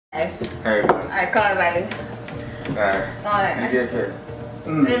Hey. Hey. Alright, call everybody. Alright. Go ahead. You get here.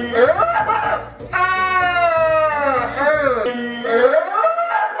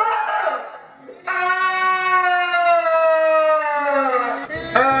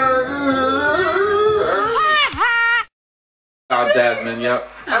 Jasmine, yep.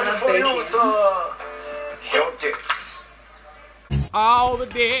 I'm not faking. Your dicks. All the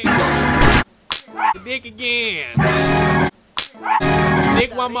dick. The dick again.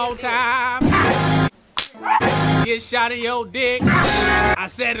 Dick one more time. Get shot in your dick. I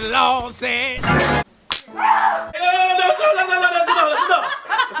said the Lord said. No, that's enough.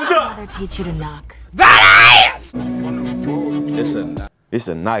 Father teach you to knock. That ass! It's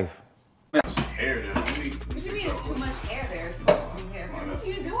a knife. What you mean it's too much hair there? It's supposed to be hair. What are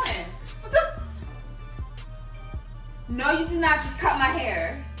you doing? What the? No, you did not just cut my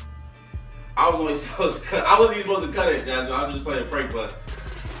hair. I wasn't even supposed to cut it, Jasmine. I was just playing a prank, but.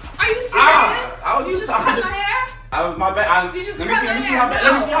 Are you serious? I was you just cut my hair? My bad. You just let me cut see. my Let me see hair. how bad.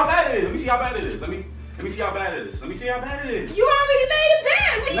 No. Let me see how bad it is. Let me see how bad it is. Let me see how bad it is. Let me see how bad it is. You already made it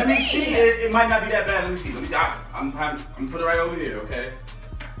bad. What do you Let mean? me see. It might not be that bad. Let me see. Let me see. I'm putting it right over here. Okay.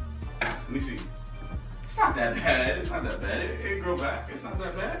 Let me see. It's not that bad. It's not that bad. It grew back. It's not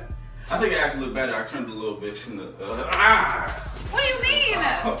that bad. I think it actually looked better. I trimmed a little bit from the. What do you mean?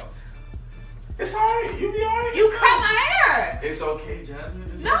 It's alright. You'll be alright. You cut my hair. It's okay,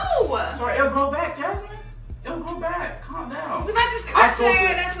 Jasmine. No. It's alright. It'll grow back, Jasmine. It'll grow back. Calm down. If I just cut your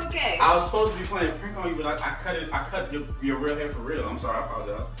hair, that's okay. I was supposed to be playing a prank on you, but I cut your real hair for real. I'm sorry. I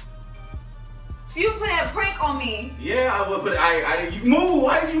apologize. So you playing a prank on me? Yeah, I would, but you move.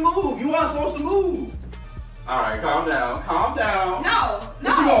 Why did you move? You weren't supposed to move. All right, calm down. Calm down. No.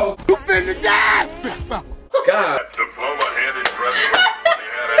 What you want? You finna die, big fella. God. Diploma handed graduate. You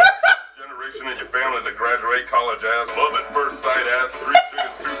had a generation in your family to graduate college as love at first sight as 3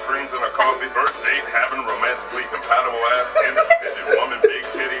 sugars, 2 creams, and a coffee. First date having romantically compatible ass. Independent woman, big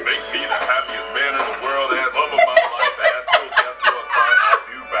titty, make me the happiest man in the world as love of my life. Ass till death do us part. I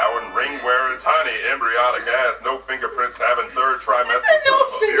do vowing, ring wearing, tiny embryonic ass, no fingerprints having, third trimester, son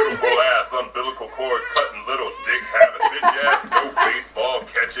of a beautiful ass, umbilical cord cutting, little dick having, bitch ass, no baseball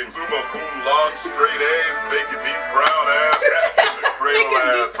catching, summa cum laude, straight A's, making me proud ass, ass in the cradle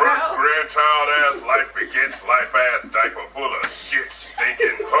ass, first grandchild ass, life begins, life ass, diaper full of shit,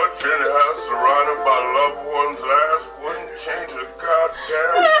 stinking, hutching ass, surrounded by loved ones ass, wouldn't change a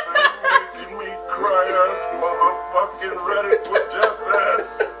goddamn thing, making me cry ass, motherfucking ready for death ass.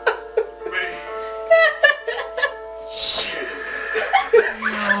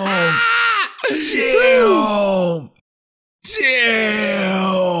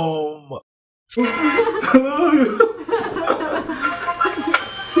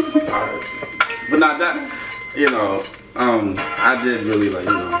 But not that, I did really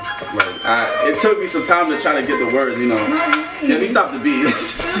it took me some time to try to get the words, Let me stop the beat.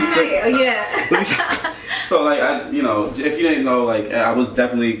 Yeah. So if you didn't know, I was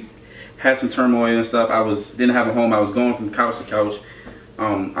definitely had some turmoil and stuff. Didn't have a home. I was going from couch to couch.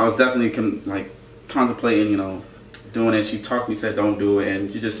 I was definitely contemplating, doing it. She talked to me, said don't do it, and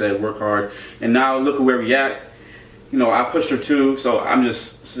she just said work hard. And now look at where we at. I pushed her too, so I'm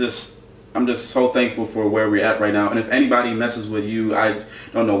just so thankful for where we're at right now. And if anybody messes with you, I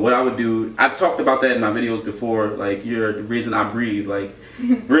don't know what I would do. I've talked about that in my videos before. You're the reason I breathe.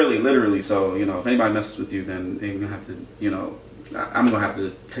 Really, literally. So if anybody messes with you, then they're gonna have to, I'm gonna have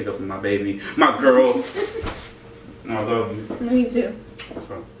to take up for my baby, my girl. I love you. Me too.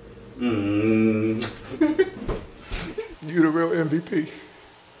 So, You the real MVP.